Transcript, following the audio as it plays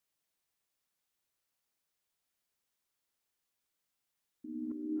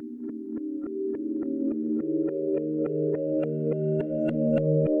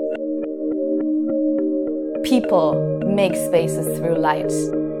People make spaces through light.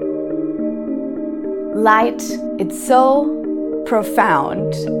 Light, it's so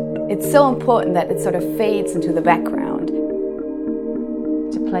profound, it's so important that it sort of fades into the background.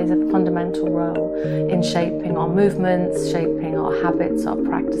 It plays a fundamental role in shaping our movements, shaping our habits, our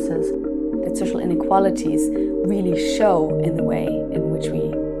practices. That social inequalities really show in the way in which we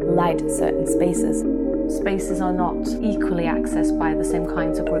light certain spaces. Spaces are not equally accessed by the same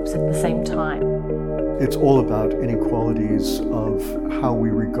kinds of groups at the same time. It's all about inequalities of how we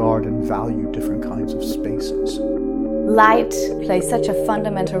regard and value different kinds of spaces. Light plays such a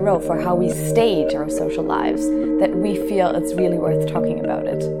fundamental role for how we stage our social lives that we feel it's really worth talking about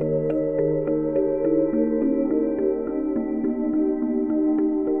it.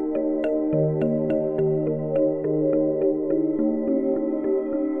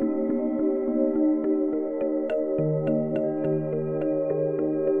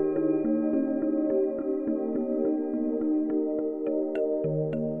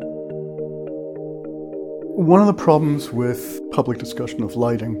 One of the problems with public discussion of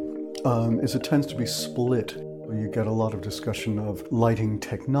lighting is it tends to be split. You get a lot of discussion of lighting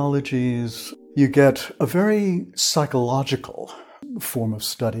technologies. You get a very psychological form of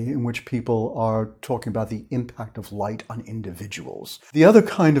study in which people are talking about the impact of light on individuals. The other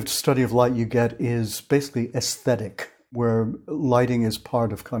kind of study of light you get is basically aesthetic, where lighting is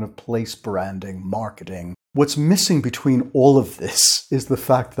part of kind of place branding, marketing. What's missing between all of this is the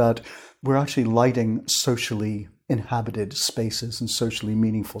fact that we're actually lighting socially inhabited spaces and socially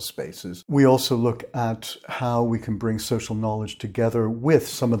meaningful spaces. We also look at how we can bring social knowledge together with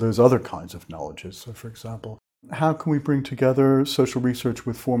some of those other kinds of knowledges. So, for example, how can we bring together social research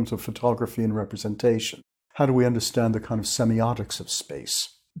with forms of photography and representation? How do we understand the kind of semiotics of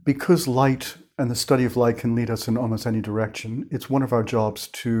space? Because light and the study of light can lead us in almost any direction, it's one of our jobs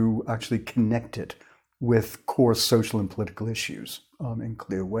to actually connect it with core social and political issues in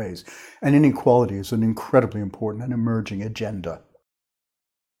clear ways. And inequality is an incredibly important and emerging agenda.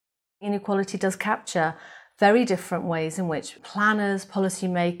 Inequality does capture very different ways in which planners,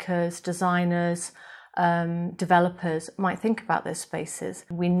 policymakers, designers, developers might think about those spaces.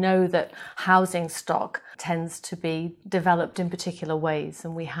 We know that housing stock tends to be developed in particular ways,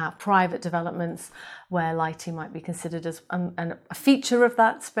 and we have private developments where lighting might be considered as a feature of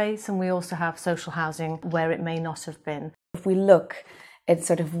that space, and we also have social housing where it may not have been. If we look at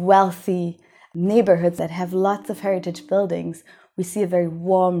sort of wealthy neighborhoods that have lots of heritage buildings, we see a very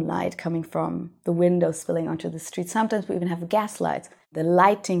warm light coming from the windows spilling onto the street. Sometimes we even have gas lights. The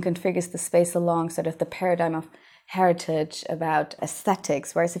lighting configures the space along sort of the paradigm of heritage about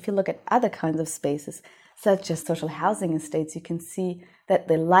aesthetics. Whereas if you look at other kinds of spaces, such as social housing estates, you can see that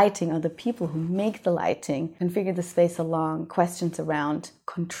the lighting or the people who make the lighting configure the space along questions around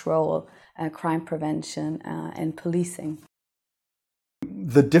control, crime prevention, and policing.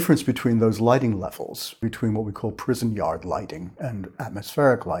 The difference between those lighting levels, between what we call prison yard lighting and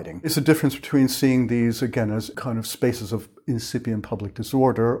atmospheric lighting, is a difference between seeing these, again, as kind of spaces of incipient public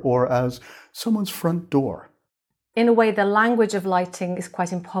disorder or as someone's front door. In a way, the language of lighting is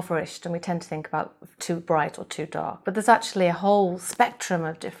quite impoverished, and we tend to think about too bright or too dark. But there's actually a whole spectrum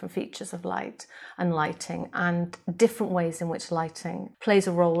of different features of light and lighting, and different ways in which lighting plays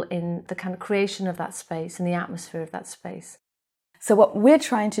a role in the kind of creation of that space and the atmosphere of that space. So what we're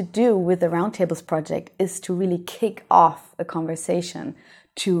trying to do with the Roundtables project is to really kick off a conversation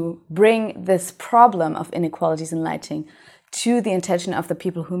to bring this problem of inequalities in lighting to the attention of the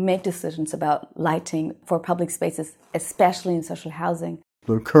people who make decisions about lighting for public spaces, especially in social housing.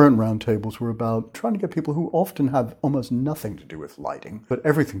 The current roundtables were about trying to get people who often have almost nothing to do with lighting, but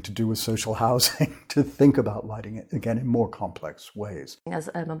everything to do with social housing, to think about lighting, again, in more complex ways. As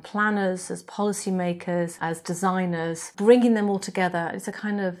urban planners, as policymakers, as designers, bringing them all together, it's a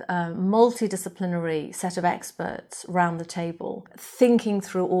kind of multidisciplinary set of experts round the table, thinking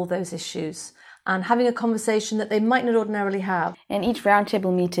through all those issues and having a conversation that they might not ordinarily have. And each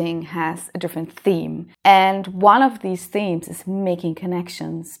roundtable meeting has a different theme. And one of these themes is making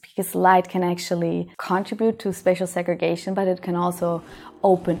connections, because light can actually contribute to spatial segregation, but it can also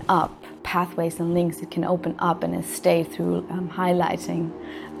open up pathways and links. It can open up an estate through highlighting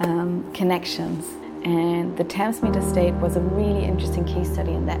connections. And the Thamesmead estate was a really interesting case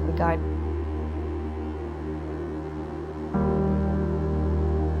study in that regard.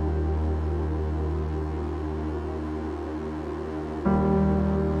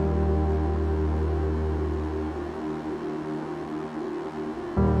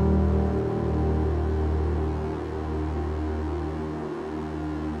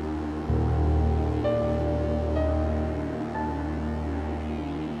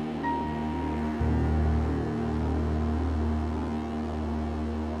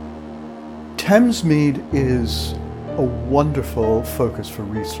 Thamesmead is a wonderful focus for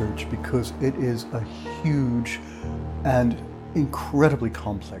research because it is a huge and incredibly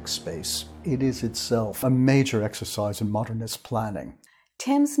complex space. It is itself a major exercise in modernist planning.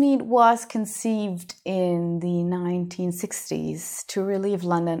 Thamesmead was conceived in the 1960s to relieve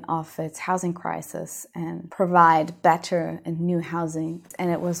London of its housing crisis and provide better and new housing. And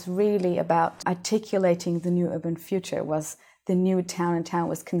it was really about articulating the new urban future. It was the new town, and town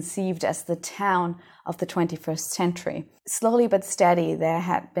was conceived as the town of the 21st century. Slowly but steady, there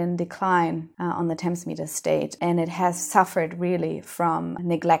had been decline on the Thamesmead estate, and it has suffered really from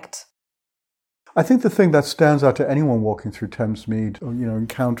neglect. I think the thing that stands out to anyone walking through Thamesmead, or,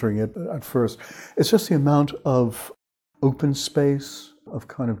 encountering it at first, is just the amount of open space, of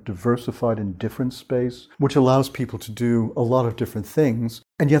kind of diversified and different space, which allows people to do a lot of different things,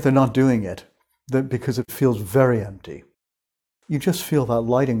 and yet they're not doing it because it feels very empty. You just feel that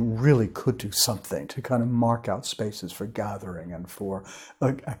lighting really could do something to kind of mark out spaces for gathering and for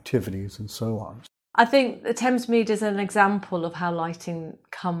activities and so on. I think the Thamesmead is an example of how lighting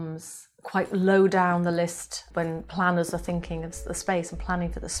comes quite low down the list when planners are thinking of the space and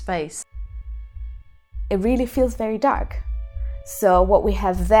planning for the space. It really feels very dark. So what we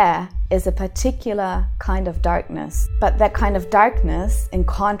have there is a particular kind of darkness, but that kind of darkness, in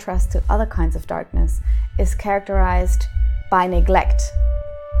contrast to other kinds of darkness, is characterized by neglect.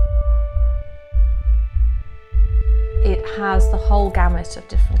 It has the whole gamut of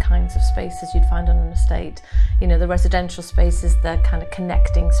different kinds of spaces you'd find on an estate. The residential spaces, the kind of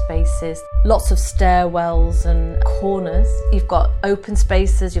connecting spaces, lots of stairwells and corners. You've got open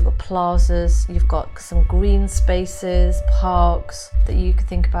spaces, you've got plazas, you've got some green spaces, parks that you could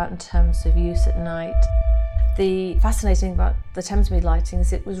think about in terms of use at night. The fascinating thing about the Thamesmead lighting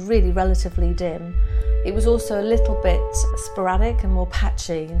is it was really relatively dim. It was also a little bit sporadic and more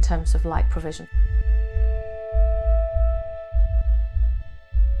patchy in terms of light provision.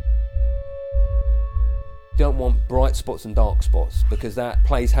 You don't want bright spots and dark spots because that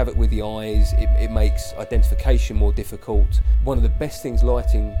plays havoc with the eyes, it makes identification more difficult. One of the best things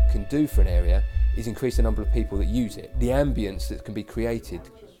lighting can do for an area is increase the number of people that use it. The ambience that can be created,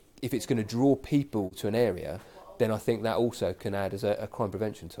 if it's going to draw people to an area, then I think that also can add as a crime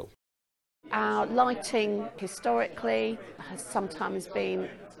prevention tool. Our lighting historically has sometimes been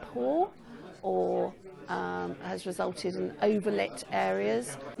poor or has resulted in overlit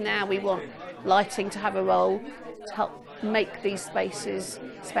areas. Now we want lighting to have a role to help make these spaces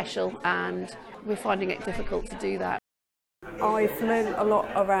special, and we're finding it difficult to do that. I've learned a lot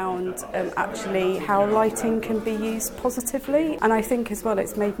around actually how lighting can be used positively, and I think as well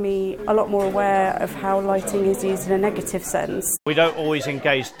it's made me a lot more aware of how lighting is used in a negative sense. We don't always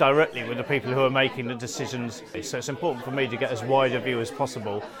engage directly with the people who are making the decisions, so it's important for me to get as wide a view as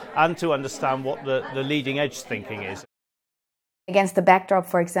possible and to understand what the leading edge thinking is. Against the backdrop,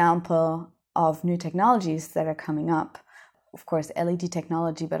 for example, of new technologies that are coming up, of course, LED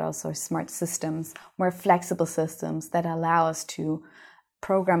technology, but also smart systems, more flexible systems that allow us to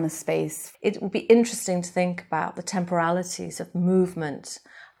program a space. It would be interesting to think about the temporalities of movement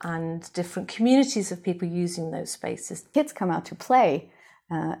and different communities of people using those spaces. Kids come out to play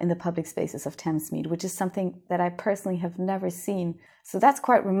in the public spaces of Thamesmead, which is something that I personally have never seen. So that's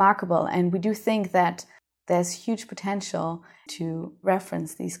quite remarkable. And we do think that there's huge potential to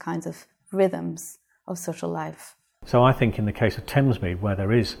reference these kinds of rhythms of social life. So I think in the case of Thamesmead, where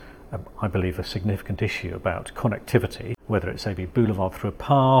there is, I believe, a significant issue about connectivity, whether it's a boulevard through a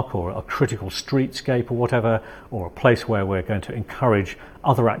park or a critical streetscape or whatever, or a place where we're going to encourage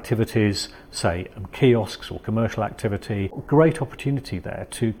other activities, say kiosks or commercial activity, great opportunity there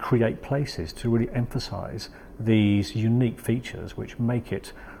to create places to really emphasise these unique features which make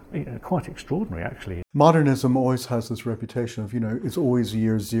it quite extraordinary, actually. Modernism always has this reputation of, it's always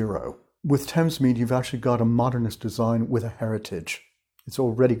year zero. With Thamesmead, you've actually got a modernist design with a heritage. It's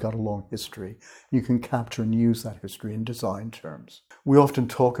already got a long history. You can capture and use that history in design terms. We often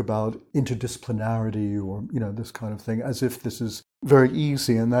talk about interdisciplinarity or, this kind of thing as if this is very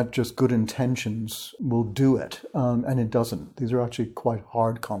easy and that just good intentions will do it. And it doesn't. These are actually quite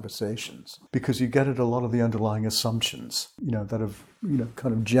hard conversations because you get at a lot of the underlying assumptions, that have,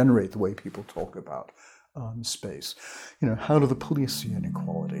 kind of generate the way people talk about space. How do the police see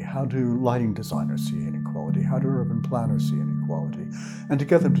inequality? How do lighting designers see inequality? How do urban planners see inequality? And to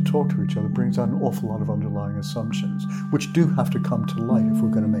get them to talk to each other brings out an awful lot of underlying assumptions, which do have to come to light if we're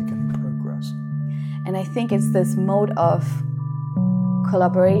going to make any progress. And I think it's this mode of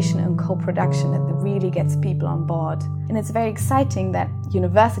collaboration and co-production that really gets people on board. And it's very exciting that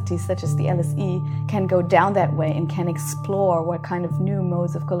universities such as the LSE can go down that way and can explore what kind of new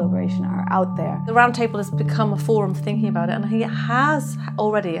modes of collaboration are out there. The Roundtable has become a forum for thinking about it, and it has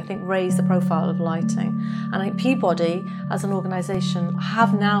already, I think, raised the profile of lighting. And I think Peabody, as an organisation,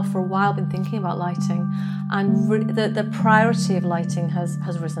 have now for a while been thinking about lighting, and the priority of lighting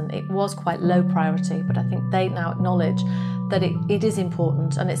has risen. It was quite low priority, but I think they now acknowledge that it is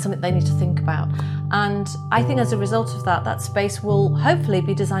important and it's something they need to think about. And I think as a result of that, that space will hopefully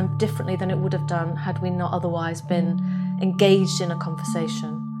be designed differently than it would have done had we not otherwise been engaged in a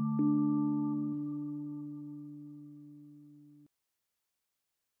conversation.